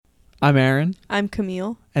I'm Aaron. I'm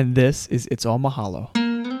Camille. And this is It's All Mahalo.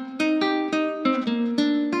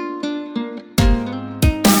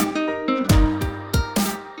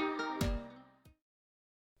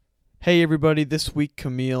 Hey everybody, this week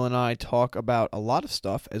Camille and I talk about a lot of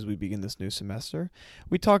stuff as we begin this new semester.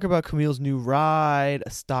 We talk about Camille's new ride, a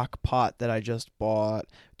stock pot that I just bought.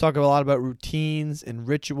 We talk a lot about routines and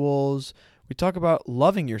rituals. We talk about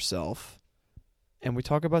loving yourself. And we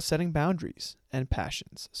talk about setting boundaries and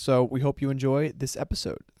passions. So we hope you enjoy this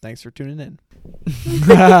episode. Thanks for tuning in.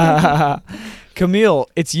 Camille,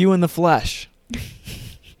 it's you in the flesh.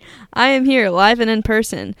 I am here live and in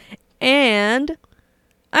person. And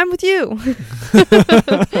I'm with you.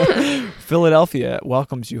 Philadelphia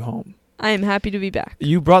welcomes you home. I am happy to be back.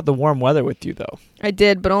 You brought the warm weather with you, though. I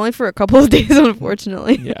did, but only for a couple of days,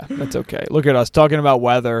 unfortunately. Yeah, that's okay. Look at us talking about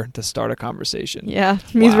weather to start a conversation. Yeah,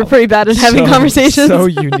 means we're pretty bad at having conversations. So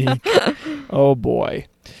unique. Oh, boy.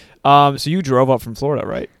 So you drove up from Florida,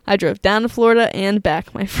 right? I drove down to Florida and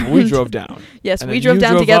back, my friend. We drove down. Yes, and we drove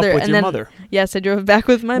down together. Up with and your then, mother. Yes, I drove back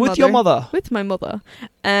with my mother. With your mother. With my mother.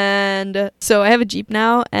 And so I have a Jeep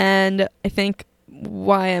now, and I think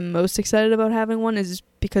why I'm most excited about having one is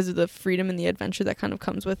because of the freedom and the adventure that kind of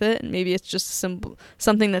comes with it. And maybe it's just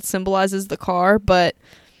something that symbolizes the car, but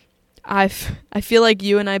I feel like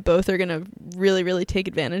you and I both are going to really, really take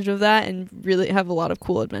advantage of that and really have a lot of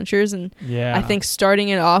cool adventures. And yeah. I think starting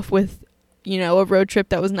it off with, a road trip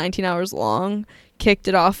that was 19 hours long kicked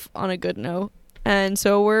it off on a good note. And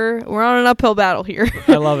so we're on an uphill battle here.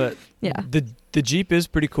 I love it. Yeah. The Jeep is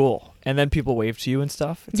pretty cool. And then people wave to you and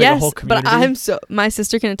stuff. It's yes, like a whole community. but my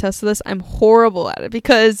sister can attest to this. I'm horrible at it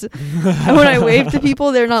because when I wave to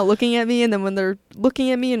people, they're not looking at me. And then when they're looking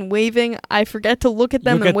at me and waving, I forget to look at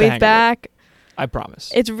them and wave back. I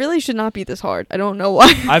promise. It really should not be this hard. I don't know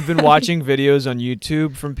why. I've been watching videos on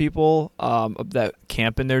YouTube from people that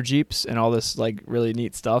camp in their Jeeps and all this like really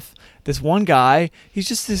neat stuff. This one guy, he's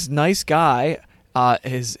just this nice guy.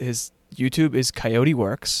 His YouTube is Coyote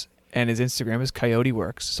Works. And his Instagram is Coyote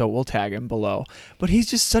Works, so we'll tag him below. But he's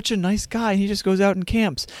just such a nice guy. He just goes out and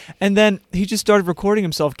camps. And then he just started recording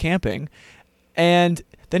himself camping. And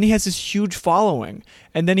then he has this huge following.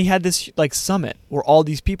 And then he had this like summit where all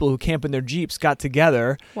these people who camp in their Jeeps got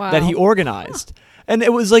together that he organized. And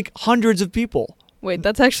it was like hundreds of people. Wait,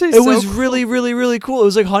 that's actually It was really, really, really cool. It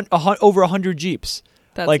was like over 100 Jeeps.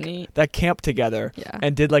 That's like neat. That camped together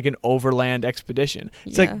and did like an overland expedition.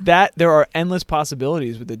 It's like that. There are endless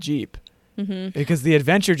possibilities with the Jeep because the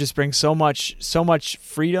adventure just brings so much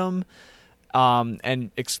freedom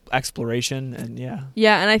and exploration and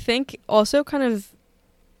and I think also kind of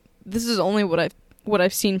this is only what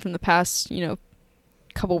I've seen from the past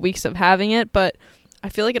couple weeks of having it, but I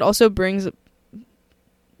feel like it also brings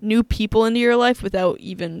new people into your life without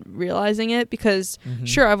even realizing it because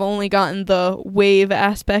sure, I've only gotten the wave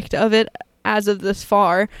aspect of it as of this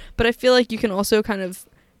far, but I feel like you can also kind of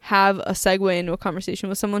have a segue into a conversation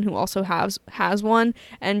with someone who also has one,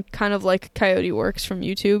 and kind of like Coyote Works from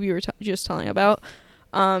YouTube you were just telling about.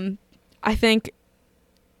 I think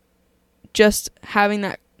just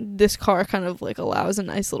having this car kind of like allows a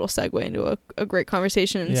nice little segue into a great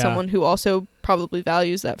conversation and someone who also probably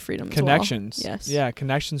values that freedom connections as well. Yes. Yeah,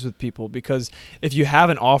 connections with people, because if you have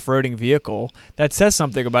an off-roading vehicle, that says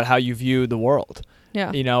something about how you view the world.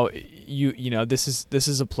 Yeah. This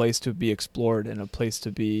is a place to be explored and a place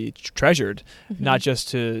to be treasured, not just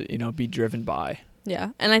to be driven by.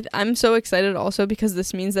 Yeah, and I'm so excited also because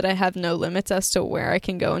this means that I have no limits as to where I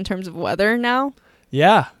can go in terms of weather now.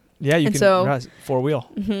 Yeah, you can ride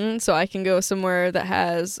four-wheel. So I can go somewhere that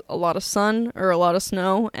has a lot of sun or a lot of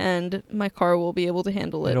snow, and my car will be able to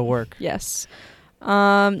handle it. It'll work. Yes.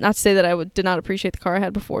 Not to say that I did not appreciate the car I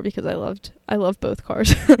had before because I love both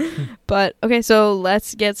cars. But okay, so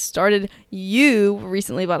let's get started. You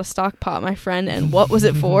recently bought a stock pot, my friend, and what was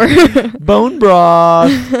it for? Bone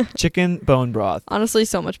broth. Chicken bone broth. Honestly,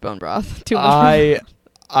 so much bone broth. Too much.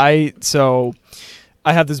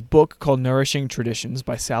 I have this book called Nourishing Traditions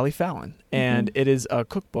by Sally Fallon, and it is a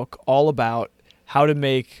cookbook all about how to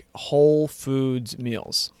make whole foods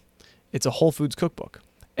meals. It's a whole foods cookbook.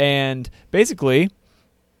 And basically,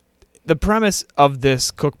 the premise of this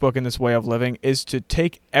cookbook and this way of living is to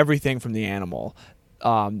take everything from the animal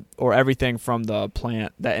or everything from the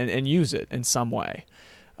plant and use it in some way.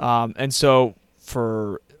 And so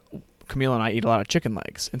for Camille and I eat a lot of chicken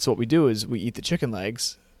legs. And so what we do is we eat the chicken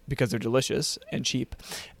legs because they're delicious and cheap,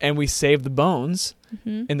 and we save the bones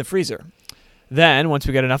in the freezer. Then once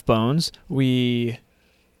we get enough bones, we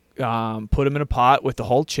put them in a pot with the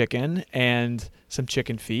whole chicken and some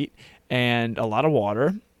chicken feet and a lot of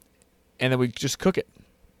water, and then we just cook it.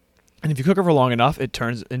 And if you cook it for long enough, it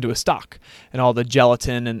turns into a stock, and all the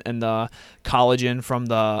gelatin and the collagen from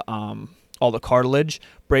the all the cartilage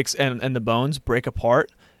breaks and the bones break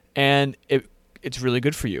apart, and it's really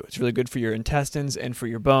good for you. It's really good for your intestines and for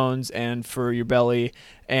your bones and for your belly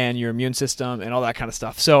and your immune system and all that kind of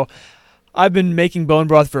stuff. So I've been making bone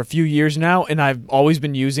broth for a few years now, and I've always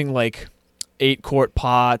been using like 8-quart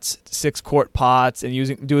pots, 6-quart pots,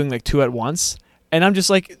 and doing like 2 at once. And I'm just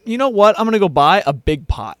like, you know what? I'm going to go buy a big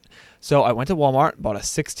pot. So I went to Walmart, bought a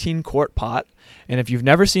 16-quart pot. And if you've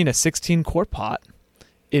never seen a 16-quart pot,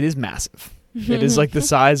 it is massive. It is like the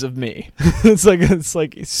size of me. It's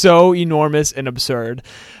like so enormous and absurd.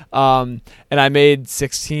 And I made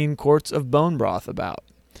 16 quarts of bone broth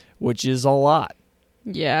which is a lot.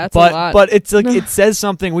 Yeah, it's a lot. But it's like it says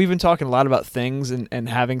something. We've been talking a lot about things and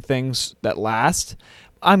having things that last.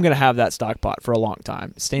 I'm going to have that stock pot for a long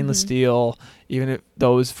time. Stainless steel, even if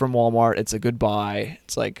those from Walmart, it's a good buy.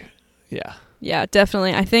 It's like, yeah. Yeah,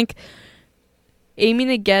 definitely. I think aiming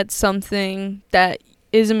to get something that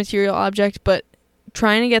is a material object, but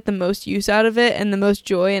trying to get the most use out of it and the most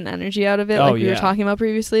joy and energy out of it, like we were talking about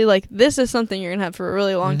previously, like this is something you're going to have for a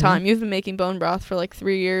really long time. You've been making bone broth for like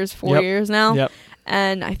 3 years, 4 years now. Yep.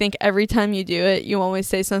 And I think every time you do it, you always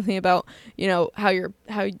say something about, you know, how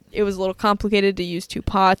it was a little complicated to use 2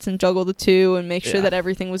 pots and juggle the 2 and make sure that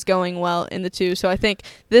everything was going well in the 2. So I think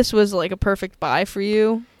this was like a perfect buy for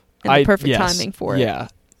you and the perfect timing for it. Yeah.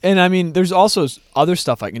 And I mean, there's also other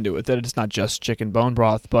stuff I can do with it. It's not just chicken bone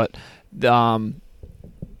broth, but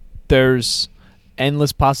there's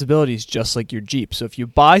endless possibilities, just like your Jeep. So if you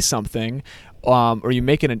buy something or you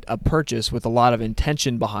make a purchase with a lot of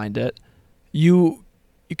intention behind it, you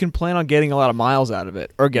can plan on getting a lot of miles out of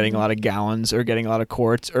it, or getting a lot of gallons, or getting a lot of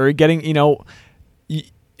quarts, or getting, you know,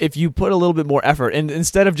 if you put a little bit more effort. And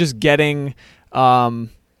instead of just getting, I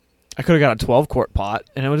could have got a 12-quart pot,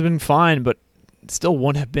 and it would have been fine, but it still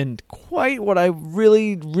wouldn't have been quite what I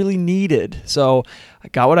really, really needed. So I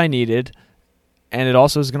got what I needed, and it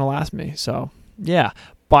also is going to last me. So, yeah,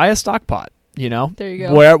 buy a stock pot, you know? There you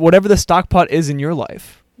go. Whatever the stock pot is in your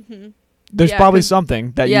life. There's probably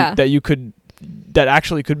something that that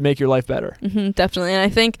actually could make your life better. Definitely. And I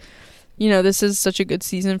think, you know, this is such a good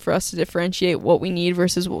season for us to differentiate what we need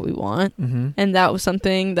versus what we want. And that was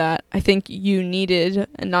something that I think you needed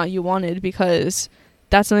and not you wanted, because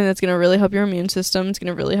that's something that's going to really help your immune system. It's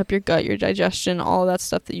going to really help your gut, your digestion, all of that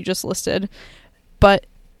stuff that you just listed. But,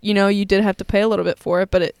 you know, you did have to pay a little bit for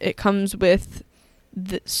it, but it comes with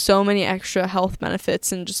so many extra health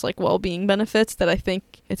benefits and just like well-being benefits that I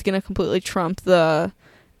think it's going to completely trump the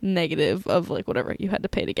negative of like whatever you had to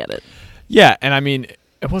pay to get it. Yeah, and I mean,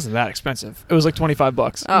 it wasn't that expensive. It was like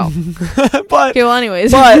 $25. Oh. But okay, well,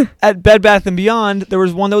 anyways. But at Bed Bath & Beyond, there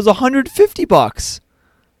was one that was $150.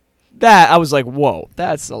 That I was like, whoa,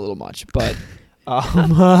 that's a little much. But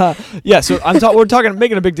yeah, so we're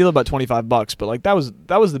making a big deal about $25, but like that was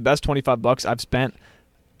the best $25 I've spent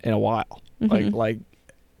in a while. Like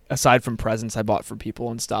aside from presents I bought for people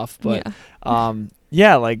and stuff, but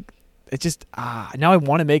yeah, like it just now I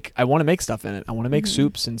want to make stuff in it. I want to make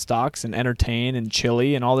soups and stocks and entertain and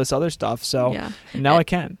chili and all this other stuff. So now I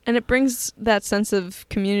can. And it brings that sense of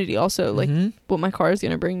community also. Like what my car is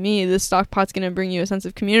going to bring me, this stock pot's going to bring you a sense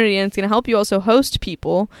of community, and it's going to help you also host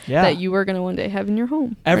people that you are going to one day have in your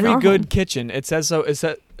home. Every good kitchen, it says so.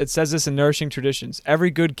 It says this in Nourishing Traditions. Every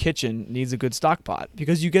good kitchen needs a good stock pot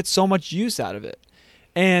because you get so much use out of it.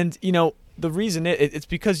 And, you know, the reason it's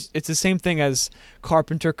because it's the same thing as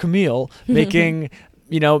Carpenter Camille making,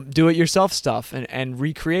 you know, do-it-yourself stuff and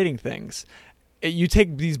recreating things. You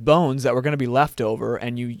take these bones that were going to be left over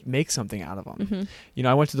and you make something out of them. You know,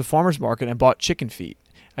 I went to the farmer's market and bought chicken feet.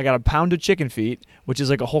 I got a pound of chicken feet, which is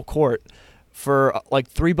like a whole quart, for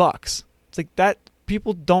like $3. It's like that.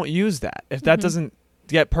 People don't use that. If that doesn't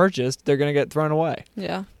get purchased, they're going to get thrown away.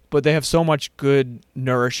 Yeah. But they have so much good,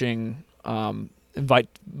 nourishing,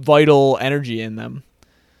 vital energy in them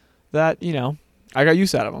that, you know, I got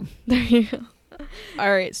use out of them. There you go.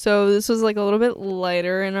 All right, so this was like a little bit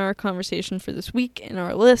lighter in our conversation for this week in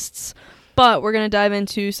our lists, but we're going to dive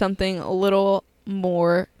into something a little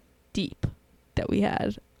more deep that we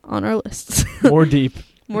had on our lists. More deep.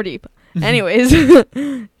 Anyways,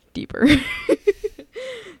 deeper.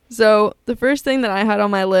 So the first thing that I had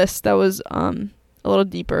on my list that was a little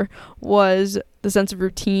deeper was the sense of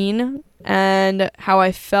routine and how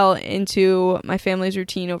I fell into my family's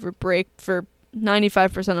routine over break for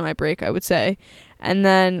 95% of my break, I would say. And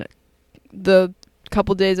then the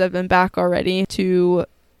couple days I've been back already to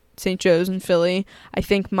St. Joe's in Philly, I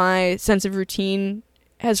think my sense of routine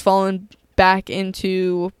has fallen back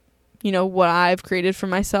into, you know, what I've created for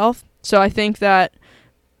myself. So I think that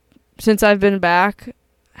since I've been back,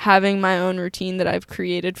 having my own routine that I've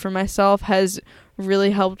created for myself has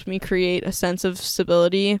really helped me create a sense of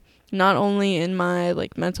stability, not only in my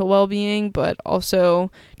like mental well-being, but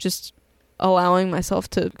also just allowing myself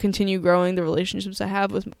to continue growing the relationships I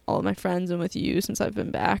have with all of my friends and with you since I've been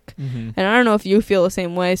back. And I don't know if you feel the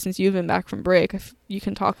same way since you've been back from break. If you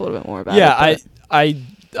can talk a little bit more about it. Yeah,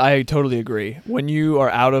 I totally agree. When you are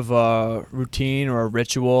out of a routine or a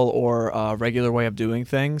ritual or a regular way of doing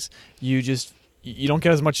things, you don't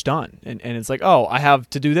get as much done. And it's like, oh, I have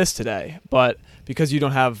to do this today. But because you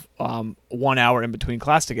don't have 1 hour in between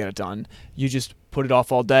class to get it done, you just put it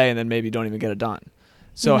off all day and then maybe don't even get it done.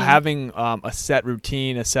 So having a set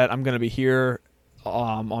routine, I'm going to be here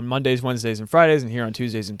on Mondays, Wednesdays, and Fridays, and here on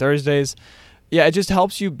Tuesdays and Thursdays. Yeah, it just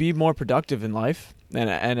helps you be more productive in life, and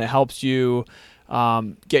it helps you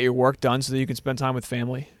get your work done so that you can spend time with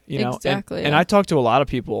family. You know, exactly. And I talk to a lot of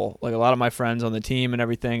people, like a lot of my friends on the team and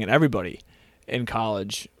everything, and everybody in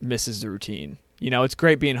college misses the routine. You know, it's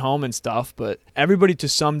great being home and stuff, but everybody to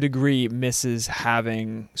some degree misses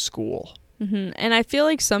having school. And I feel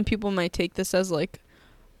like some people might take this as like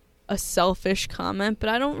a selfish comment, but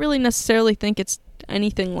I don't really necessarily think it's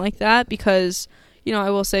anything like that, because, you know, I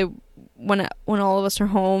will say when all of us are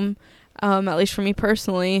home, at least for me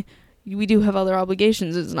personally, we do have other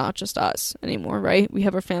obligations. It's not just us anymore, right? We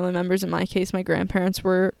have our family members. In my case, my grandparents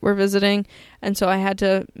were visiting, and so I had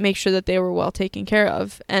to make sure that they were well taken care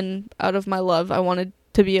of, and out of my love, I wanted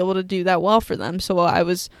to be able to do that well for them, so I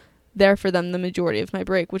was there for them the majority of my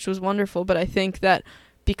break, which was wonderful. But I think that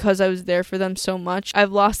because I was there for them so much,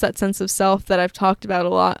 I've lost that sense of self that I've talked about a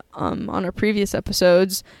lot on our previous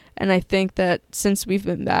episodes. And I think that since I've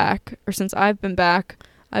been back,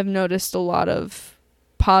 I've noticed a lot of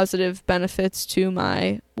positive benefits to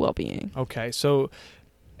my well-being. Okay, so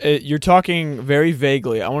you're talking very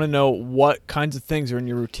vaguely. I want to know what kinds of things are in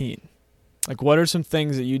your routine. Like, what are some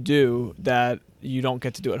things that you do that you don't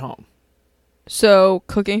get to do at home? So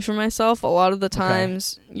cooking for myself, a lot of the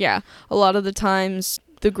times,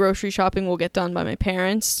 the grocery shopping will get done by my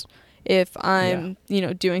parents if I'm,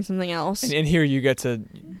 doing something else. And here you get to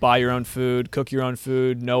buy your own food, cook your own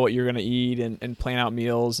food, know what you're going to eat, and plan out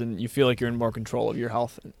meals, and you feel like you're in more control of your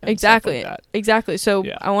health. And exactly. Stuff like that. Exactly. So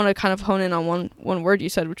I want to kind of hone in on one word you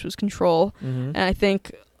said, which was control. And I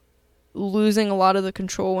think losing a lot of the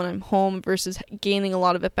control when I'm home versus gaining a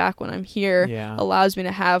lot of it back when I'm here allows me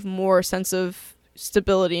to have more sense of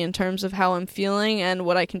stability in terms of how I'm feeling and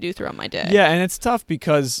what I can do throughout my day. Yeah, and it's tough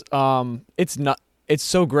because it's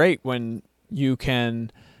so great when you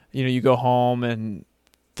can, you go home and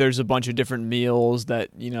there's a bunch of different meals that,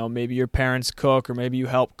 maybe your parents cook or maybe you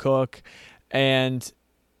help cook, and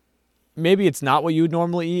maybe it's not what you would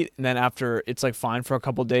normally eat, and then after it's like fine for a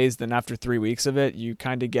couple of days, then after 3 weeks of it, you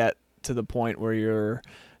kind of get to the point where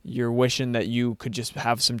you're wishing that you could just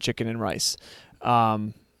have some chicken and rice.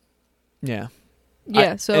 I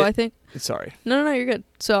think sorry. No, you're good.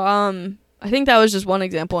 So I think that was just one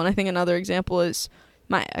example, and I think another example is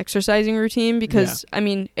my exercising routine, because I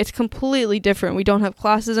mean, it's completely different. We don't have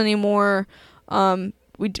classes anymore.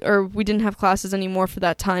 We didn't have classes anymore for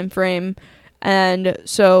that time frame, and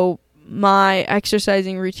so my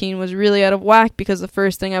exercising routine was really out of whack, because the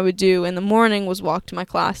first thing I would do in the morning was walk to my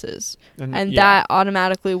classes, and that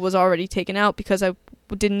automatically was already taken out because I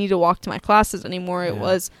didn't need to walk to my classes anymore. It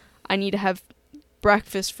was, I need to have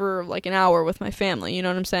breakfast for like an hour with my family, you know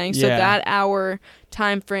what I'm saying? So that hour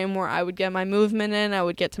time frame where I would get my movement in, I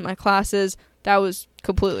would get to my classes, that was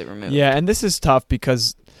completely removed. Yeah, and this is tough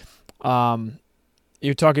because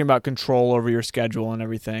you're talking about control over your schedule and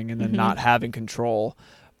everything, and then not having control.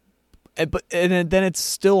 And then it's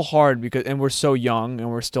still hard and we're so young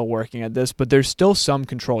and we're still working at this, but there's still some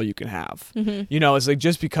control you can have. It's like,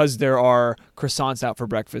 just because there are croissants out for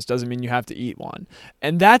breakfast doesn't mean you have to eat one.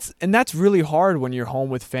 And that's really hard when you're home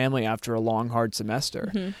with family after a long, hard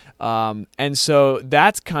semester. And so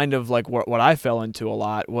that's kind of like what I fell into a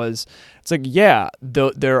lot was, it's like,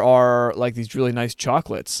 there are like these really nice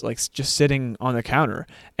chocolates, like just sitting on the counter,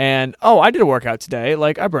 and, I did a workout today.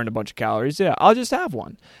 Like, I burned a bunch of calories. Yeah, I'll just have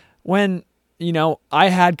one. When, I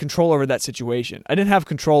had control over that situation. I didn't have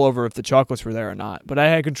control over if the chocolates were there or not, but I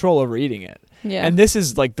had control over eating it. Yeah. And this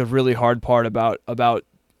is like the really hard part about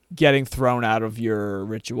getting thrown out of your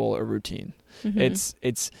ritual or routine.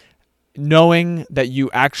 It's knowing that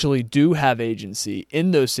you actually do have agency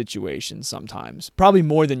in those situations sometimes, probably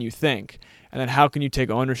more than you think. And then how can you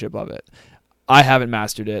take ownership of it? I haven't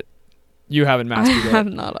mastered it. You haven't mastered it. I have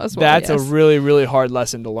not as well. That's a really, really hard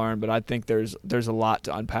lesson to learn, but I think there's a lot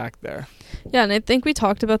to unpack there. Yeah, and I think we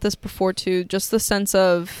talked about this before too, just the sense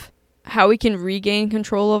of how we can regain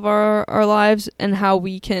control of our lives and how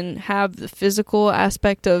we can have the physical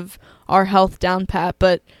aspect of our health down pat,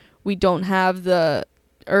 but we don't have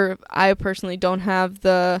I personally don't have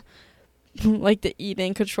the like the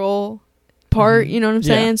eating control part, you know what I'm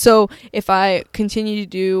saying? So if I continue to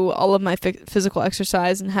do all of my physical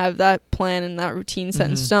exercise and have that plan and that routine set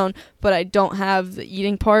in stone, but I don't have the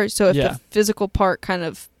eating part, so if the physical part kind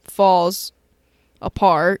of falls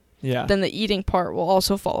apart, then the eating part will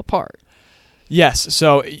also fall apart. Yes.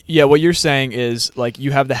 So, what you're saying is, like,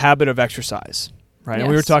 you have the habit of exercise, right? Yes. And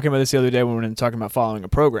we were talking about this the other day when we were talking about following a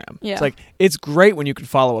program. Yeah. It's like, it's great when you can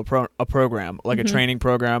follow a program, like a training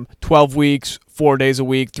program, 12 weeks, 4 days a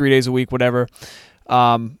week, 3 days a week, whatever.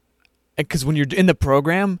 Because when you're in the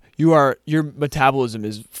program, your metabolism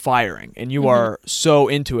is firing and you are so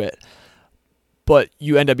into it. But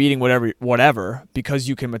you end up eating whatever because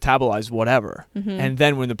you can metabolize whatever. And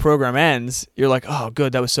then when the program ends, you're like, oh,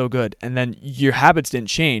 good, that was so good. And then your habits didn't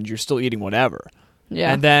change. You're still eating whatever.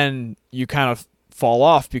 Yeah. And then you kind of fall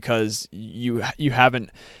off because you haven't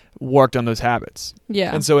worked on those habits.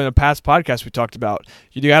 Yeah. And so in a past podcast, we talked about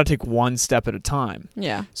you got to take one step at a time.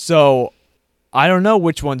 Yeah. So I don't know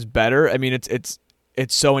which one's better. I mean, it's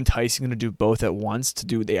so enticing to do both at once, to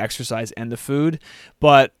do the exercise and the food.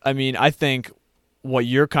 But I mean, I think what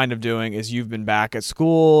you're kind of doing is you've been back at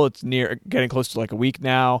school. It's getting close to like a week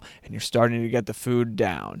now, and you're starting to get the food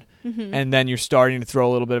down. And then you're starting to throw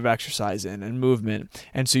a little bit of exercise in and movement.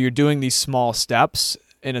 And so you're doing these small steps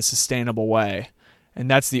in a sustainable way. And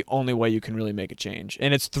that's the only way you can really make a change.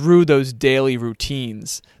 And it's through those daily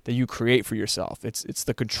routines that you create for yourself. It's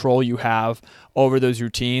the control you have over those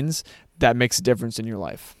routines that makes a difference in your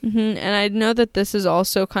life. And I know that this is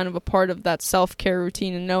also kind of a part of that self-care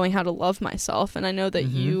routine and knowing how to love myself. And I know that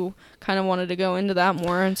you kind of wanted to go into that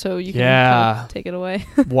more, and so you can kind of take it away.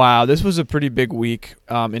 Wow, this was a pretty big week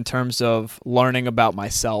in terms of learning about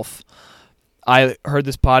myself. I heard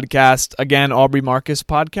this podcast, again, Aubrey Marcus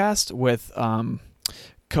podcast with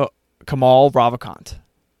Kamal Ravikant,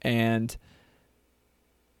 and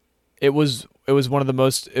it was one of the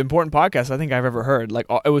most important podcasts I think I've ever heard. Like,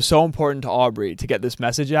 it was so important to Aubrey to get this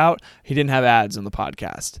message out. He didn't have ads on the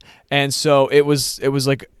podcast. And so it was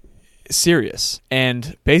like serious.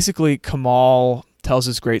 And basically Kamal tells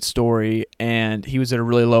this great story, and he was at a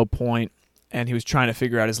really low point and he was trying to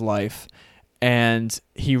figure out his life. And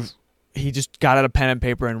he just got out a pen and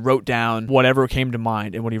paper and wrote down whatever came to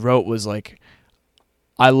mind. And what he wrote was like,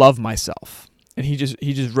 I love myself. And he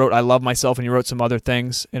just wrote, I love myself, and he wrote some other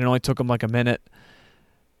things, and it only took him like a minute.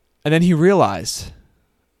 And then he realized,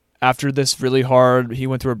 after this really hard, he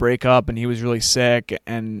went through a breakup, and he was really sick,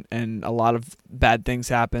 and a lot of bad things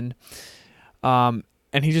happened. And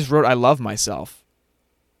he just wrote, I love myself.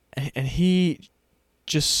 And he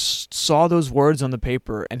just saw those words on the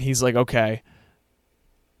paper, and he's like, okay,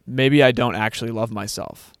 maybe I don't actually love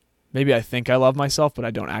myself. Maybe I think I love myself, but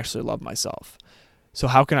I don't actually love myself. So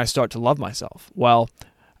how can I start to love myself? Well,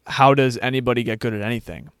 how does anybody get good at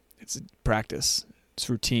anything? It's practice. It's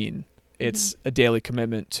routine. It's a daily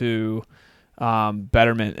commitment to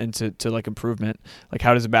betterment and to like improvement. Like,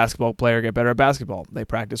 how does a basketball player get better at basketball? They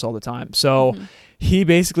practice all the time. So he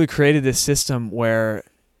basically created this system where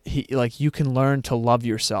you can learn to love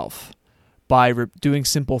yourself by doing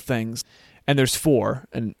simple things. And there's 4,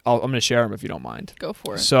 and I'm going to share them if you don't mind. Go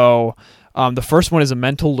for it. So the first one is a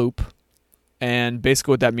mental loop. And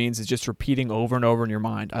basically what that means is just repeating over and over in your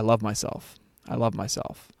mind, I love myself. I love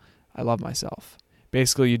myself. I love myself.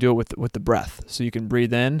 Basically, you do it with the breath. So you can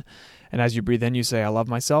breathe in, and as you breathe in, you say, I love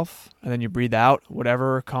myself. And then you breathe out,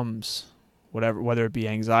 whatever comes, whether it be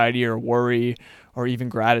anxiety or worry or even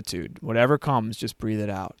gratitude, whatever comes, just breathe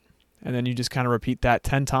it out. And then you just kind of repeat that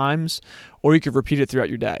 10 times, or you could repeat it throughout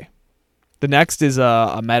your day. The next is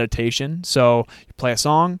a meditation. So you play a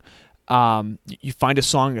song. You find a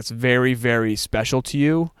song that's very, very special to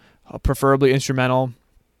you, preferably instrumental,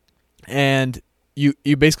 and you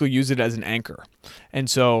basically use it as an anchor. And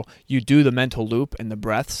so you do the mental loop and the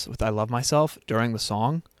breaths with I love myself during the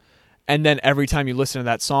song, and then every time you listen to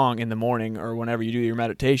that song in the morning or whenever you do your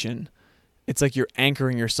meditation, it's like you're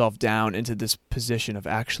anchoring yourself down into this position of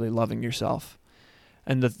actually loving yourself.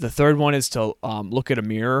 And the third one is to look at a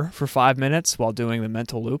mirror for 5 minutes while doing the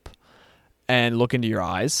mental loop and look into your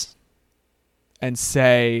eyes and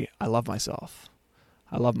say, I love myself.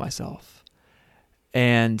 I love myself.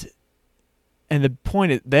 And the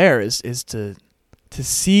point there is to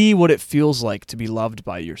see what it feels like to be loved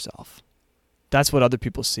by yourself. That's what other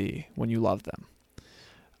people see when you love them.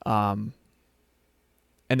 And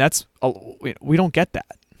we don't get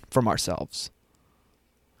that from ourselves.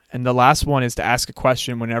 And the last one is to ask a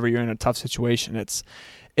question whenever you're in a tough situation. It's,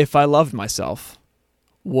 if I loved myself,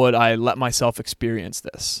 would I let myself experience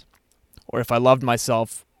this? Or if I loved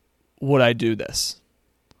myself, would I do this?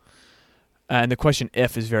 And the question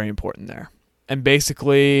if is very important there. And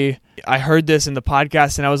basically, I heard this in the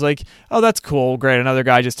podcast and I was like, oh, that's cool. Great. Another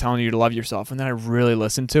guy just telling you to love yourself. And then I really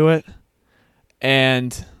listened to it.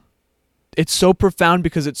 And it's so profound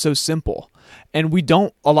because it's so simple. And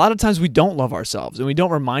a lot of times we don't love ourselves, and we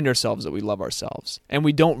don't remind ourselves that we love ourselves. And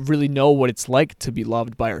we don't really know what it's like to be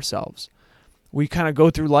loved by ourselves. We kind of go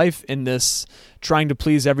through life in this trying to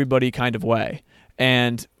please everybody kind of way.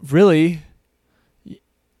 And really,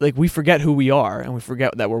 like, we forget who we are, and we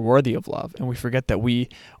forget that we're worthy of love, and we forget that we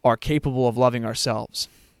are capable of loving ourselves.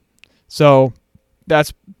 So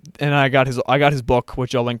and I got his book,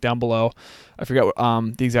 which I'll link down below. I forget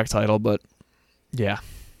the exact title, but yeah.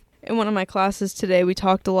 In one of my classes today, we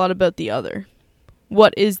talked a lot about the other.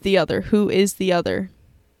 What is the other? Who is the other?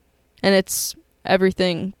 And it's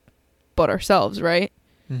everything but ourselves, right?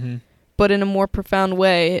 Mm-hmm. But in a more profound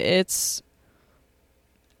way, it's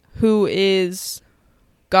who is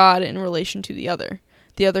God in relation to the other.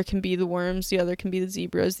 The other can be the worms, the other can be the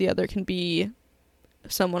zebras, the other can be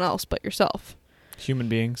someone else but yourself. Human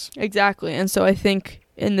beings. Exactly. And so I think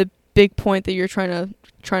in the big point that you're trying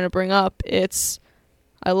to bring up, it's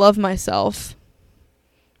I love myself,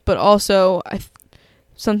 but also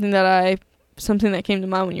something that came to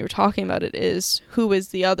mind when you were talking about it is who is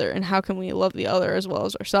the other, and how can we love the other as well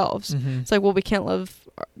as ourselves? Mm-hmm. It's like, well, we can't love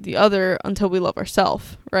the other until we love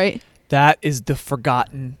ourselves, right? That is the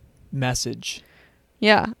forgotten message.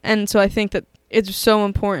 Yeah, and so I think that it's so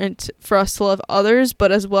important for us to love others,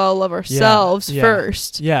 but as well love ourselves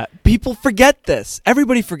first. Yeah, people forget this.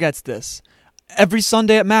 Everybody forgets this. Every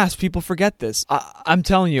Sunday at Mass, people forget this. I'm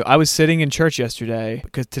telling you, I was sitting in church yesterday,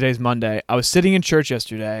 because today's Monday. I was sitting in church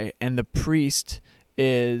yesterday, and the priest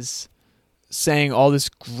is saying all this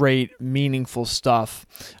great, meaningful stuff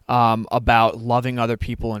about loving other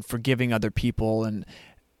people and forgiving other people. And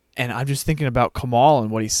I'm just thinking about Kamal and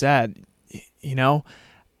what he said, you know?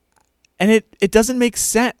 And it doesn't make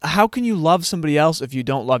sense. How can you love somebody else if you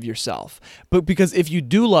don't love yourself? But because if you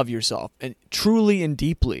do love yourself, and truly and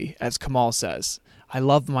deeply, as Kamal says, I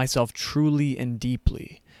love myself truly and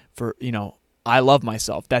deeply. I love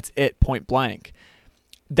myself. That's it, point blank.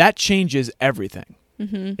 That changes everything.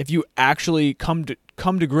 Mm-hmm. If you actually come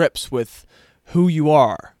to grips with who you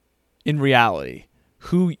are in reality,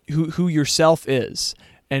 who yourself is,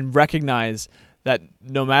 and recognize that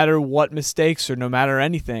no matter what mistakes or no matter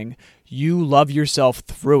anything, you love yourself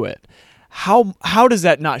through it. How does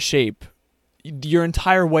that not shape your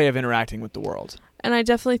entire way of interacting with the world? And I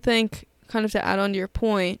definitely think, kind of to add on to your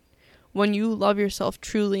point, when you love yourself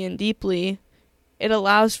truly and deeply, it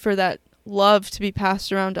allows for that love to be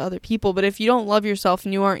passed around to other people. But if you don't love yourself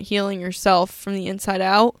and you aren't healing yourself from the inside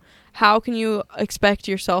out, how can you expect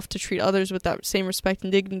yourself to treat others with that same respect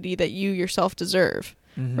and dignity that you yourself deserve,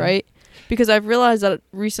 Mm-hmm. right? Because I've realized that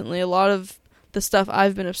recently a lot of the stuff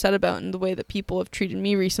I've been upset about and the way that people have treated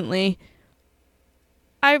me recently,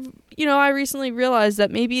 I recently realized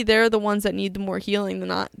that maybe they're the ones that need the more healing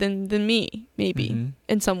than me, maybe, Mm-hmm.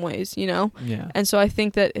 in some ways, you know? Yeah. And so I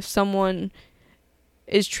think that if someone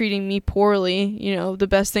is treating me poorly, the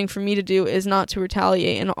best thing for me to do is not to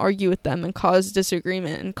retaliate and argue with them and cause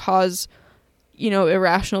disagreement and cause,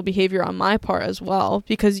 irrational behavior on my part as well.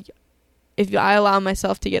 Because if I allow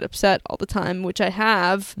myself to get upset all the time, which I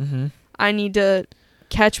have, Mm-hmm. I need to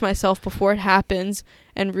catch myself before it happens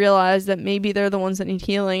and realize that maybe they're the ones that need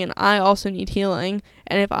healing and I also need healing.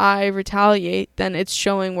 And if I retaliate, then it's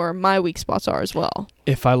showing where my weak spots are as well.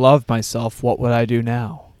 If I loved myself, what would I do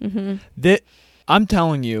now? Mm-hmm. I'm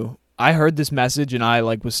telling you, I heard this message and I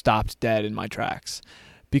was stopped dead in my tracks,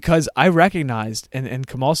 because I recognized, and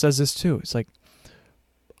Kamal says this too. It's like,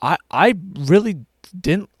 I really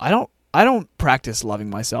didn't. I don't practice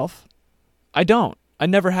loving myself. I don't. I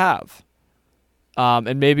never have.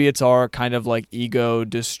 And maybe it's our kind of ego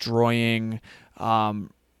destroying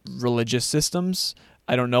religious systems.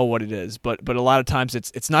 I don't know what it is, but a lot of times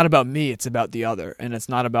it's not about me, it's about the other, and it's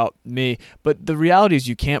not about me. But the reality is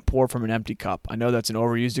you can't pour from an empty cup. I know that's an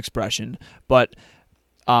overused expression, but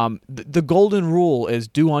the golden rule is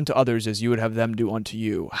do unto others as you would have them do unto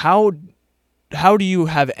you. How do you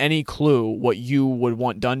have any clue what you would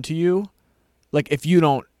want done to you? If you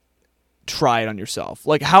don't try it on yourself.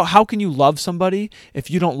 How can you love somebody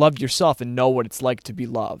if you don't love yourself and know what it's like to be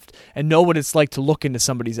loved and know what it's like to look into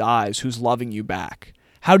somebody's eyes who's loving you back?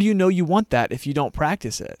 How do you know you want that if you don't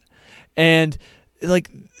practice it? And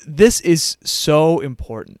this is so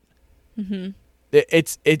important. Mm-hmm.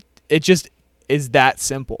 It is that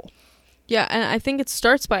simple. Yeah, and I think it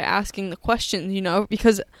starts by asking the questions,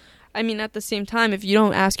 because, I mean, at the same time, if you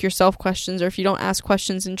don't ask yourself questions or if you don't ask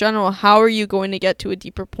questions in general, how are you going to get to a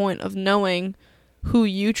deeper point of knowing who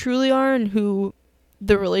you truly are and who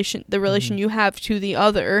the relation you have to the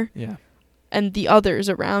other and the others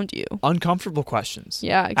around you? Uncomfortable questions.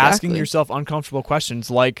 Yeah, exactly. Asking yourself uncomfortable questions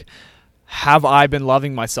like, have I been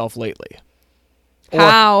loving myself lately?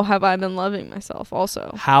 How have I been loving myself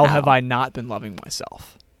also? How have I not been loving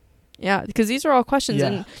myself? Yeah, because these are all questions.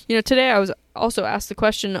 Yeah. And, today I was also asked the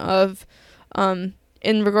question of,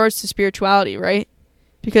 in regards to spirituality, right?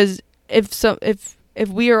 Because if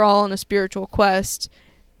we are all on a spiritual quest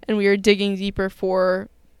and we are digging deeper for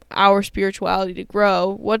our spirituality to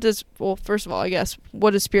grow, first of all, I guess,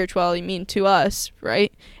 what does spirituality mean to us,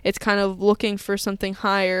 right? It's kind of looking for something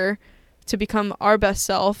higher to become our best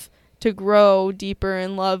self, to grow deeper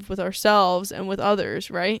in love with ourselves and with others,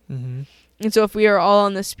 right? Mm-hmm. And so if we are all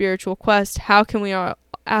on this spiritual quest, how can we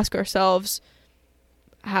ask ourselves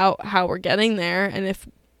how we're getting there? And if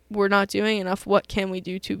we're not doing enough, what can we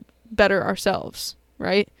do to better ourselves,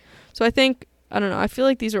 right? So I feel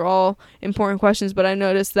like these are all important questions, but I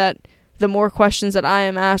noticed that the more questions that I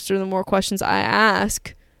am asked or the more questions I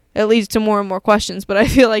ask, it leads to more and more questions. But I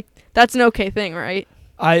feel like that's an okay thing, right?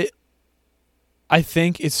 I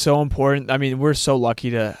think it's so important. I mean, we're so lucky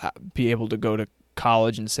to be able to go to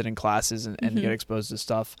college and sit in classes and get exposed to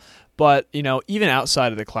stuff. But, even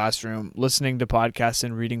outside of the classroom, listening to podcasts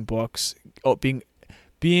and reading books,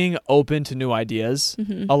 being open to new ideas,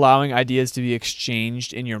 allowing ideas to be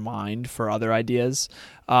exchanged in your mind for other ideas.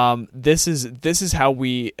 This is how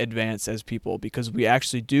we advance as people, because we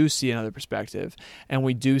actually do see another perspective, and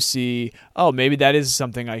we do see, maybe that is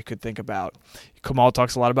something I could think about. Kamal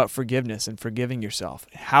talks a lot about forgiveness and forgiving yourself,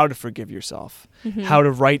 how to forgive yourself, how to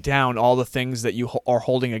write down all the things that you are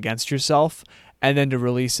holding against yourself, and then to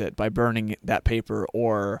release it by burning that paper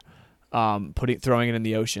or throwing it in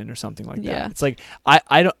the ocean or something like that. Yeah. It's like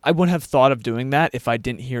I wouldn't have thought of doing that if I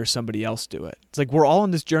didn't hear somebody else do it. It's like we're all on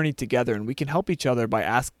this journey together, and we can help each other by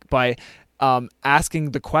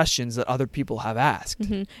asking the questions that other people have asked.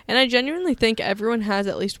 And I genuinely think everyone has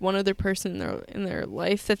at least one other person in their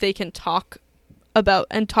life that they can talk about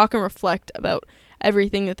and reflect about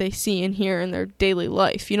everything that they see and hear in their daily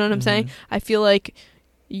life. You know what I'm saying? I feel like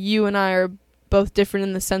you and I are both different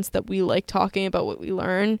in the sense that we like talking about what we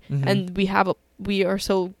learn, and we are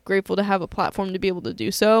so grateful to have a platform to be able to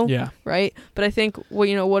do so. Yeah. Right. But I think,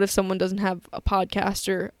 what if someone doesn't have a podcast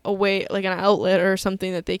or a way, like an outlet or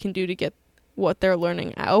something that they can do to get what they're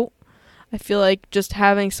learning out? I feel like just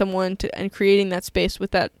having someone and creating that space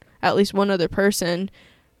with that at least one other person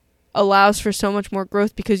allows for so much more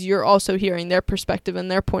growth, because you're also hearing their perspective and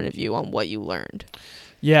their point of view on what you learned.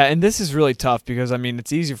 Yeah, and this is really tough because,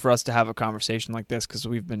 it's easy for us to have a conversation like this because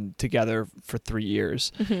we've been together for 3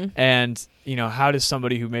 years. And, how does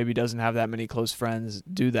somebody who maybe doesn't have that many close friends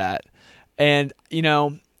do that? And,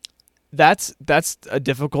 that's a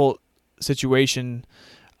difficult situation,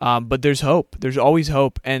 but there's hope. There's always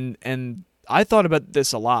hope. And I thought about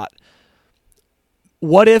this a lot.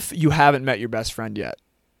 What if you haven't met your best friend yet?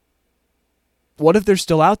 What if they're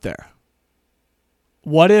still out there?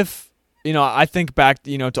 What if, I think back,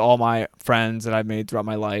 to all my friends that I've made throughout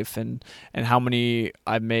my life and how many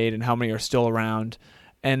I've made and how many are still around.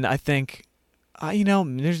 And I think,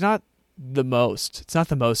 there's not the most. It's not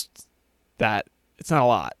the most it's not a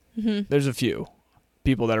lot. There's a few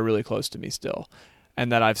people that are really close to me still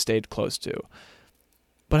and that I've stayed close to.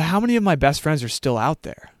 But how many of my best friends are still out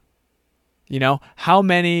there? How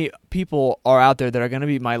many people are out there that are going to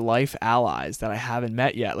be my life allies that I haven't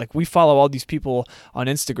met yet? Like, we follow all these people on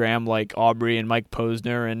Instagram, like Aubrey and Mike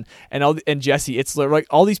Posner and Jesse Itzler. Like,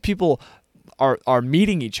 all these people are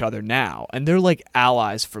meeting each other now, and they're like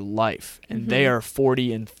allies for life, and they are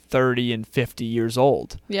 40 and 30 and 50 years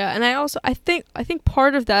old. Yeah, and I think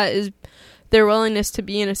part of that is their willingness to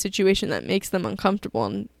be in a situation that makes them uncomfortable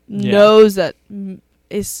and knows that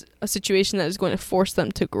is a situation that is going to force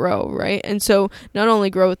them to grow, right? And so not only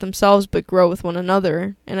grow with themselves, but grow with one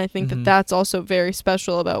another. And I think that that's also very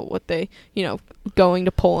special about what they, going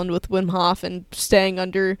to Poland with Wim Hof and staying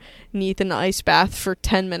underneath an ice bath for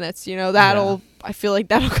 10 minutes, I feel like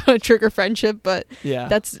that'll kind of trigger friendship, but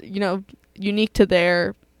that's, unique to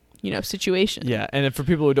their situation. Yeah, and for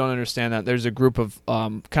people who don't understand that, there's a group of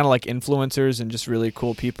kind of like influencers and just really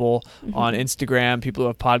cool people on Instagram, people who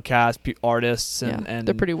have podcasts, artists, and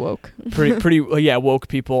they're pretty woke. pretty woke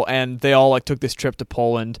people, and they all took this trip to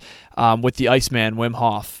Poland with the Iceman Wim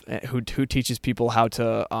Hof, who teaches people how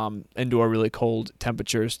to endure really cold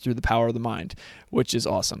temperatures through the power of the mind, which is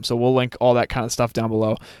awesome. So we'll link all that kind of stuff down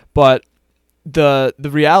below. But the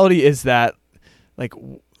reality is that like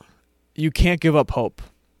you can't give up hope,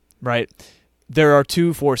 right? There are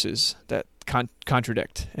two forces that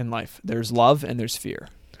contradict in life. There's love and there's fear.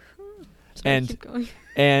 Sorry, keep going.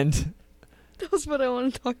 And That was what I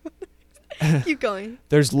want to talk about. Keep going.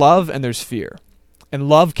 there's love and there's fear. And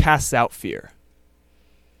love casts out fear.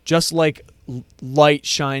 Just like light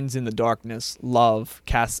shines in the darkness, love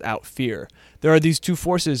casts out fear. There are these two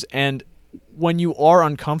forces, and when you are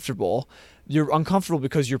uncomfortable, you're uncomfortable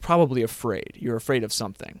because you're probably afraid. You're afraid of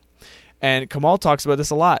something. And Kamal talks about this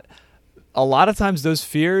a lot. A lot of times those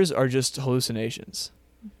fears are just hallucinations.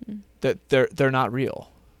 Mm-hmm. That they're not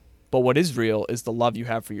real. But what is real is the love you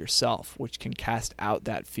have for yourself, which can cast out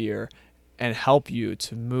that fear and help you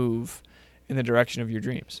to move in the direction of your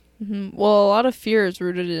dreams. Mm-hmm. Well, a lot of fear is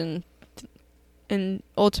rooted in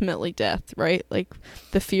ultimately death, right? Like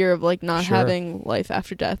the fear of like not Sure. having life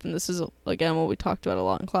after death. And this is again what we talked about a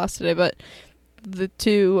lot in class today. But the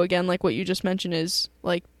two, again, like what you just mentioned, is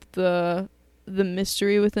like the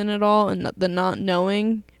mystery within it all, and the not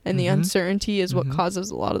knowing and the Mhm. uncertainty is what Mhm. causes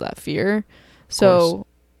a lot of that fear. course. So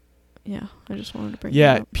yeah, I just wanted to bring that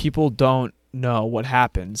Yeah, up. people don't know what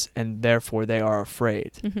happens, and therefore they are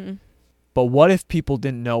afraid. Mm-hmm. But what if people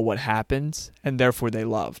didn't know what happens, and therefore they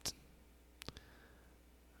loved?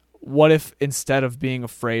 What if instead of being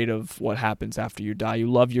afraid of what happens after you die,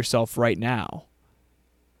 you love yourself right now?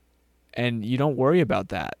 And you don't worry about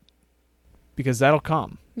that, because that'll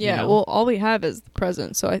come. Yeah, you know? well, all we have is the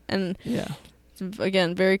present. So Yeah.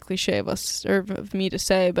 again, very cliche of us or of me to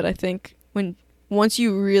say, but I think once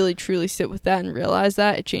you really truly sit with that and realize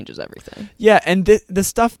that, it changes everything. Yeah, and the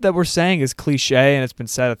stuff that we're saying is cliche and it's been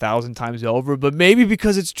said 1,000 times over, but maybe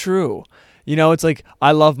because it's true. You know, it's like,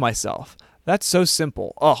 I love myself. That's so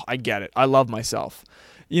simple. Oh, I get it. I love myself.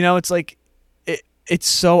 You know, it's like, it's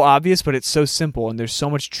so obvious, but it's so simple, and there's so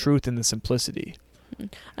much truth in the simplicity. And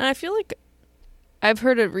I feel like I've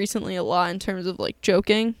heard it recently a lot in terms of like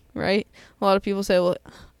joking, right? A lot of people say, well,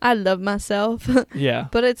 I love myself. Yeah.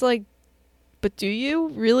 But it's like, but do you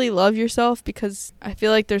really love yourself? Because I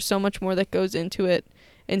feel like there's so much more that goes into it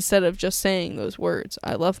instead of just saying those words,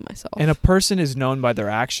 I love myself. And a person is known by their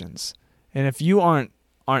actions. And if you aren't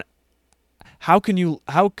how can you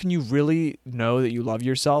really know that you love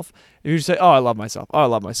yourself? If you say, "Oh, I love myself. Oh, I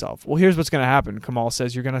love myself." Well, here's what's going to happen. Kamal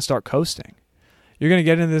says you're going to start coasting. You're going to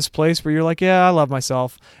get into this place where you're like, "Yeah, I love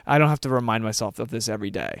myself. I don't have to remind myself of this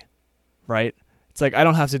every day." Right? It's like, I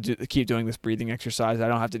don't have to keep doing this breathing exercise. I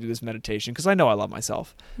don't have to do this meditation because I know I love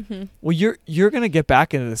myself. Mm-hmm. Well, you're going to get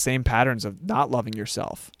back into the same patterns of not loving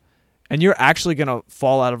yourself. And you're actually going to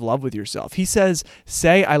fall out of love with yourself. He says,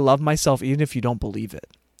 say I love myself even if you don't believe it.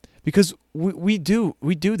 Because we do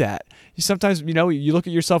that. Sometimes, you know, you look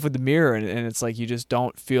at yourself in the mirror and it's like you just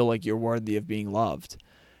don't feel like you're worthy of being loved.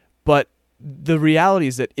 But the reality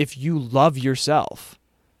is that if you love yourself,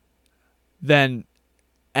 then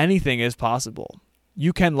anything is possible.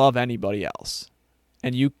 You can love anybody else.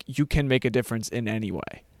 And you can make a difference in any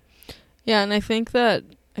way. Yeah, and I think that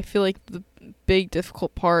I feel like the big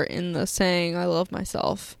difficult part in the saying I love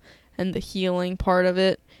myself and the healing part of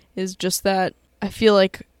it is just that I feel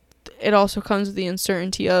like it also comes with the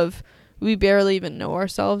uncertainty of we barely even know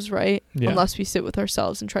ourselves, right? Yeah. Unless we sit with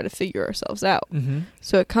ourselves and try to figure ourselves out. Mm-hmm.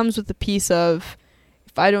 So it comes with the piece of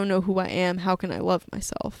if I don't know who I am, how can I love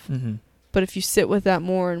myself? Mm-hmm. But if you sit with that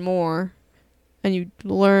more and more and you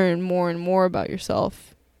learn more and more about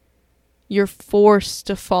yourself, you're forced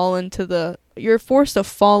to fall in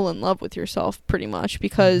love with yourself pretty much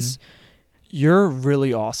because you're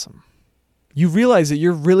really awesome. You realize that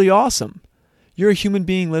you're really awesome. You're a human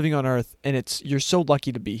being living on earth, and you're so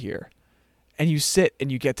lucky to be here. And you sit and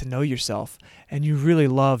you get to know yourself, and you really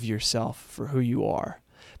love yourself for who you are.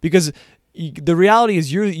 Because the reality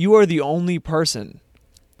is you are the only person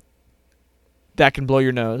that can blow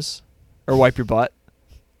your nose or wipe your butt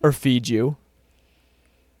or feed you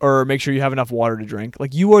or make sure you have enough water to drink.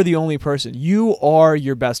 Like, you are the only person. You are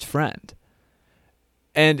your best friend.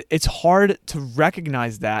 And it's hard to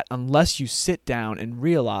recognize that unless you sit down and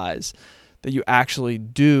realize that you actually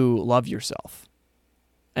do love yourself.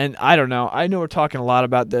 And I don't know. I know we're talking a lot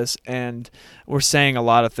about this, and we're saying a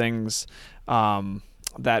lot of things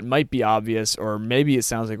that might be obvious, or maybe it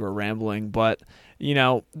sounds like we're rambling, but you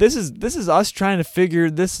know, this is us trying to figure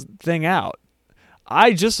this thing out.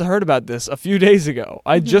 I just heard about this a few days ago.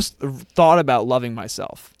 I just thought about loving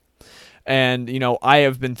myself. And, you know, I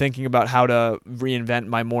have been thinking about how to reinvent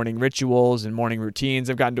my morning rituals and morning routines.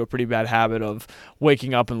 I've gotten to a pretty bad habit of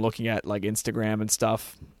waking up and looking at like Instagram and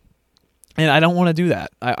stuff. And I don't want to do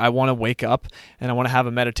that. I want to wake up and I want to have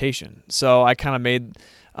a meditation. So I kind of made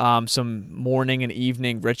some morning and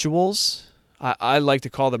evening rituals I like to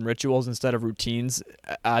call them rituals instead of routines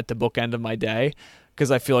at the bookend of my day,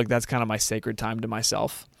 because I feel like that's kind of my sacred time to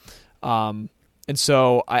myself. And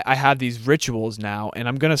so I have these rituals now, and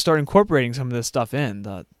I'm going to start incorporating some of this stuff in,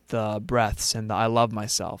 the breaths and the I love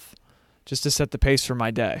myself, just to set the pace for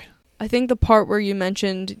my day. I think the part where you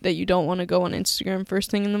mentioned that you don't want to go on Instagram first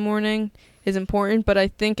thing in the morning is important, but I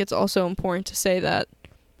think it's also important to say that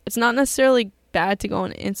it's not necessarily bad to go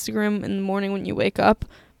on Instagram in the morning when you wake up,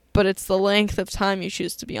 but it's the length of time you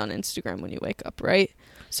choose to be on Instagram when you wake up, right?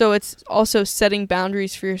 So it's also setting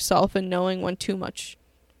boundaries for yourself and knowing when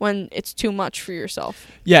it's too much for yourself.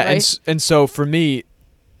 Yeah, right? and so for me,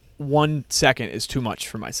 1 second is too much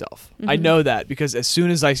for myself. I know that, because as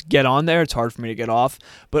soon as I get on there, it's hard for me to get off.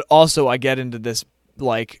 But also I get into this,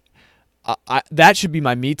 like, that should be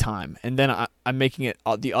my me time, and then I'm making it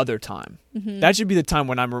the other time. That should be the time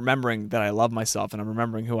when I'm remembering that I love myself and I'm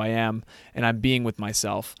remembering who I am and I'm being with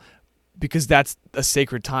myself, because that's a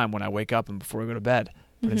sacred time when I wake up and before I go to bed.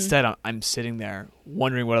 But instead I'm sitting there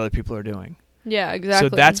wondering what other people are doing. Yeah, exactly.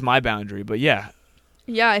 So that's my boundary. But yeah,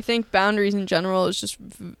 I think boundaries in general is just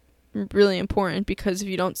really important, because if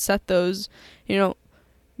you don't set those, you don't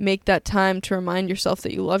make that time to remind yourself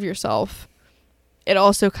that you love yourself, it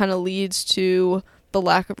also kind of leads to the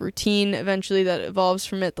lack of routine eventually that evolves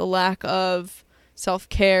from it, the lack of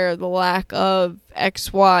self-care, the lack of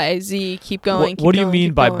X, Y, Z, keep going. What do you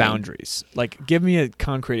mean by boundaries? Like, give me a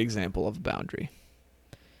concrete example of a boundary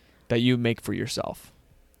that you make for yourself.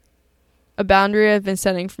 A boundary I've been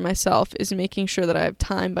setting for myself is making sure that I have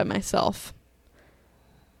time by myself.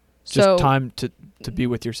 Just time to be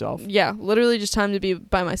with yourself. Yeah, literally just time to be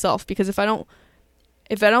by myself, because if I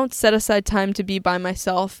don't set aside time to be by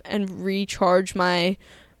myself and recharge my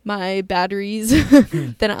batteries,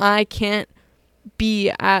 then I can't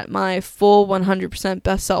be at my full 100%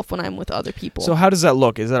 best self when I'm with other people. So how does that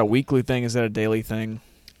look? Is that a weekly thing? Is that a daily thing?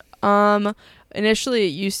 Initially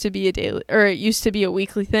it used to be a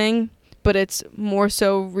weekly thing, but it's more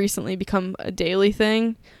so recently become a daily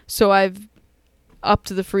thing. So I've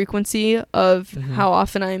upped the frequency of how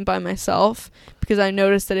often I am by myself, because I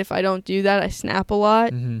noticed that if I don't do that, I snap a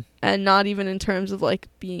lot, and not even in terms of like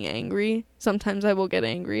being angry. Sometimes I will get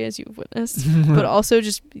angry, as you've witnessed, but also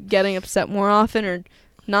just getting upset more often, or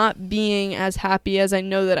not being as happy as I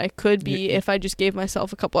know that I could be if I just gave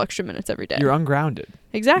myself a couple extra minutes every day. You're ungrounded.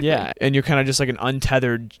 Exactly. Yeah, and you're kind of just like an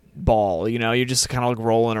untethered ball, you're just kind of like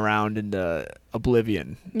rolling around into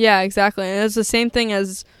oblivion. Yeah, exactly. And it's the same thing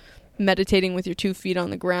as meditating with your 2 feet on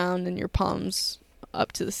the ground and your palms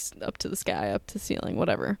up to the sky, up to the ceiling,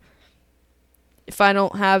 whatever. If I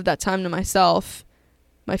don't have that time to myself,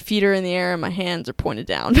 my feet are in the air and my hands are pointed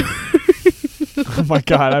down. Oh my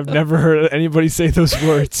God, I've never heard anybody say those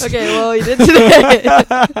words. Okay, well, you did today.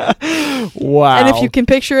 Wow. And if you can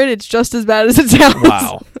picture it, it's just as bad as it sounds.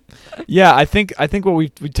 Wow. Yeah, I think what we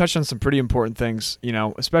touched on some pretty important things,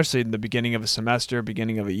 especially in the beginning of a semester,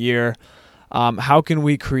 beginning of a year. How can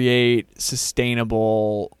we create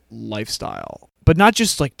sustainable lifestyle? But not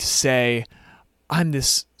just like to say, I'm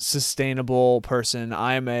this sustainable person.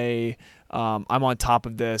 I'm on top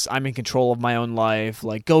of this. I'm in control of my own life.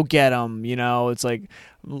 Like, go get them. It's like,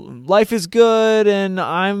 life is good and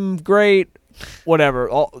I'm great. Whatever.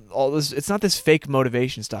 All this. It's not this fake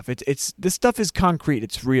motivation stuff. It's this stuff is concrete.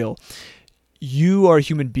 It's real. You are a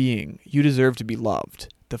human being. You deserve to be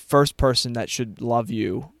loved. The first person that should love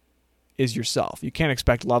you is yourself. You can't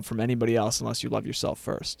expect love from anybody else unless you love yourself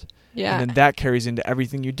first. Yeah. And then that carries into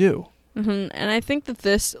everything you do. And I think that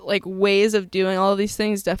this, like, ways of doing all of these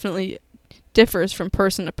things definitely differs from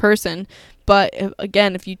person to person. But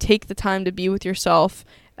if you take the time to be with yourself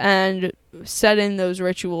and set in those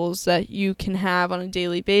rituals that you can have on a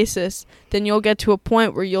daily basis, then you'll get to a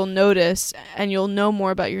point where you'll notice and you'll know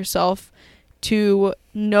more about yourself to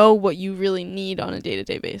know what you really need on a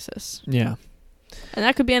day-to-day basis. Yeah. And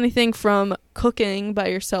that could be anything from cooking by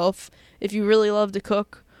yourself, if you really love to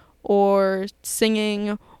cook, or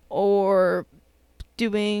singing, or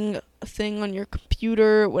doing a thing on your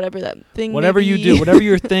computer, whatever that thing Whatever may be. you do, whatever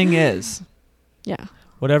your thing is. Yeah.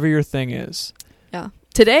 Whatever your thing is. Yeah.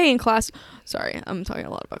 Today in class, sorry, I'm talking a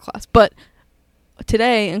lot about class, but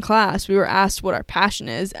today in class we were asked what our passion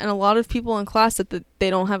is, and a lot of people in class said that they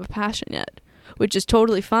don't have a passion yet, which is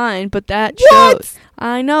totally fine, but that shows.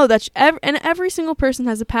 I know that every single person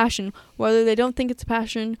has a passion, whether they don't think it's a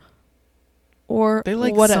passion or they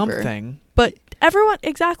like whatever. something. But everyone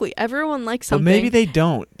likes something. But maybe they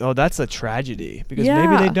don't. Oh, that's a tragedy, because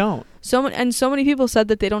maybe they don't. So many people said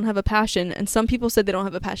that they don't have a passion, and some people said they don't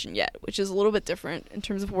have a passion yet, which is a little bit different in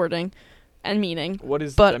terms of wording and meaning. What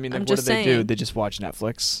is? But I mean, I'm what just do they do? saying. They just watch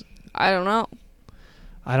Netflix. I don't know.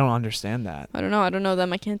 I don't understand that. I don't know. I don't know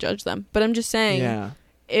them. I can't judge them. But I'm just saying, Yeah.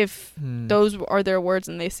 if those are their words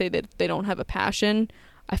and they say that they don't have a passion,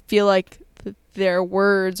 I feel like their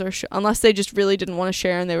words are, unless they just really didn't want to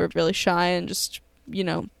share and they were really shy and just, you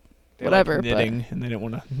know, They whatever. like knitting, and they didn't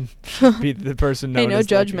want to be the person known Hey, no as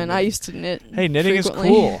judgment. liking I knitting. used to knit. Hey, knitting frequently.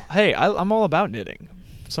 is cool. Hey, I'm all about knitting.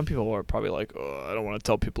 Some people are probably like, oh, I don't want to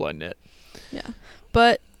tell people I knit. Yeah.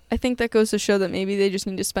 But I think that goes to show that maybe they just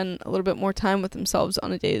need to spend a little bit more time with themselves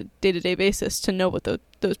on a day-to-day basis to know what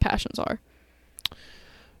those passions are.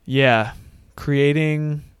 Yeah,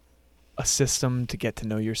 creating a system to get to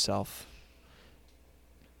know yourself.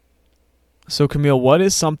 So, Camille, what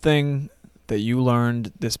is something that you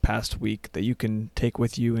learned this past week that you can take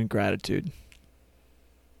with you in gratitude?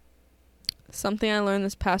 Something I learned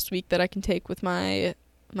this past week that I can take with my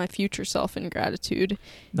future self in gratitude.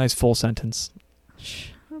 Nice full sentence.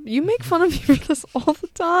 You make fun of me for this all the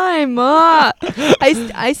time.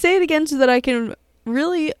 I say it again so that I can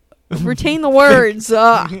really retain the words.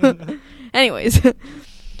 Anyways,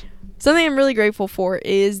 something I'm really grateful for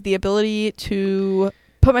is the ability to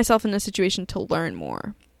put myself in a situation to learn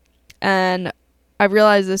more. And I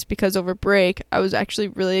realized this because over break, I was actually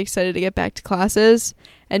really excited to get back to classes.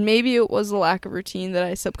 And maybe it was the lack of routine that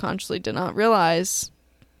I subconsciously did not realize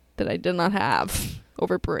that I did not have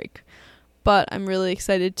over break. But I'm really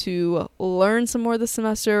excited to learn some more this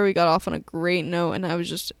semester. We got off on a great note, and I was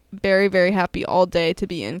just very, very happy all day to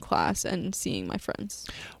be in class and seeing my friends.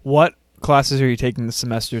 What classes are you taking this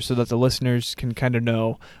semester so that the listeners can kind of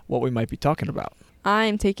know what we might be talking about?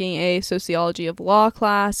 I'm taking a sociology of law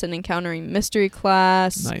class, an encountering mystery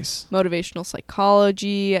class, Nice. motivational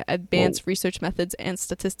psychology, advanced research methods and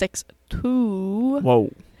statistics 2, Whoa.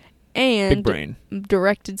 Big and brain.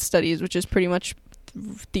 directed studies, which is pretty much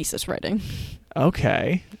thesis writing.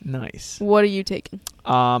 Okay. Nice. What are you taking?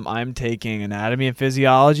 I'm taking anatomy and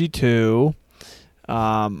physiology 2,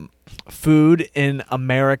 food in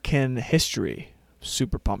American history.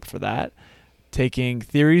 Super pumped for that. Taking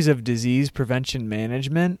theories of disease prevention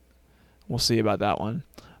management. We'll see about that one.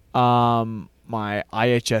 My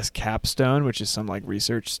IHS capstone, which is some like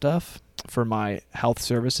research stuff for my health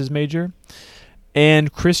services major,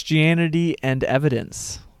 and Christianity and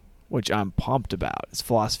evidence, which I'm pumped about. It's a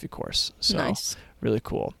philosophy course. So Nice. really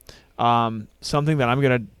cool. Something that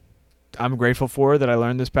I'm grateful for that I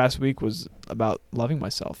learned this past week was about loving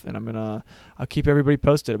myself, and I'll keep everybody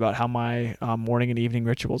posted about how my morning and evening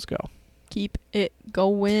rituals go. Keep it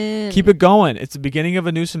going. Keep it going. It's the beginning of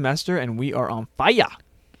a new semester, and we are on fire.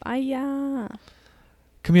 Bye.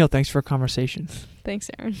 Camille, thanks for a conversation. Thanks,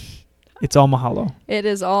 Aaron. It's all mahalo. It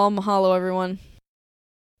is all mahalo, everyone.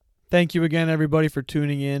 Thank you again, everybody, for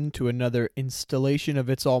tuning in to another installation of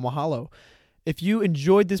It's All Mahalo. If you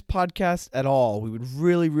enjoyed this podcast at all, we would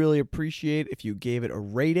really, really appreciate if you gave it a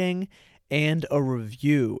rating and a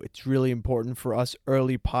review. It's really important for us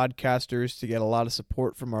early podcasters to get a lot of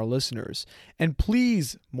support from our listeners. And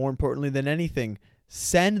please, more importantly than anything,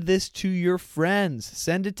 send this to your friends.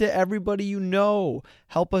 Send it to everybody you know.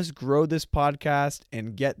 Help us grow this podcast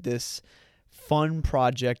and get this fun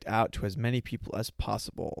project out to as many people as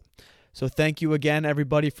possible. So thank you again,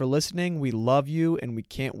 everybody, for listening. We love you, and we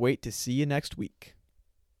can't wait to see you next week.